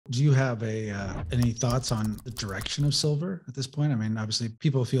do you have any thoughts on the direction of silver at this point? I mean, obviously,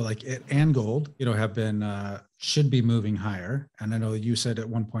 people feel like it and gold, have been should be moving higher. And I know you said at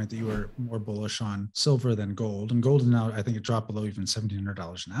one point that you were more bullish on silver than gold. And gold now, I think it dropped below even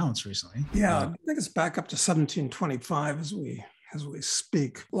 $1,700 an ounce recently. Yeah, I think it's back up to 1725 as we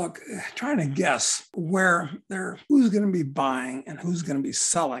speak. Look, trying to guess who's going to be buying and who's going to be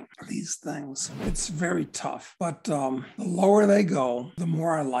selling these things, it's very tough. But the lower they go, the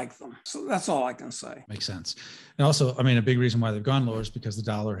more I like them. So that's all I can say. Makes sense. And also, I mean, a big reason why they've gone lower is because the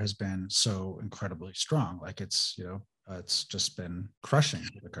dollar has been so incredibly strong. Like it's just been crushing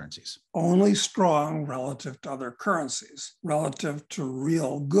the currencies. Only strong relative to other currencies. Relative to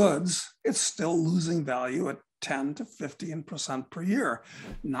real goods, it's still losing value at 10 to 15% per year,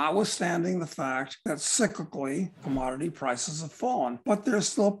 notwithstanding the fact that cyclically commodity prices have fallen, but they're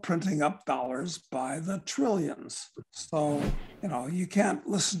still printing up dollars by the trillions. So, you can't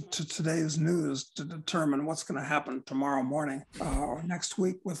listen to today's news to determine what's going to happen tomorrow morning or next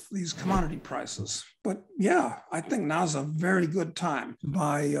week with these commodity prices. But yeah, I think now's a very good time to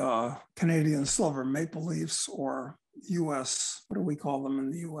buy Canadian silver maple leafs or U.S., what do we call them in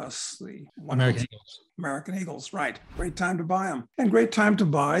the U.S.? The American Eagles. American Eagles, right. Great time to buy them. And great time to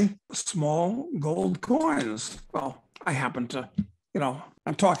buy small gold coins. Well, I happen to,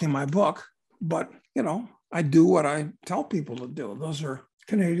 I'm talking my book, but, I do what I tell people to do. Those are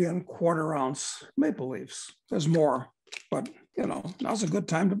Canadian quarter ounce maple leafs. There's more, but, now's a good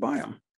time to buy them.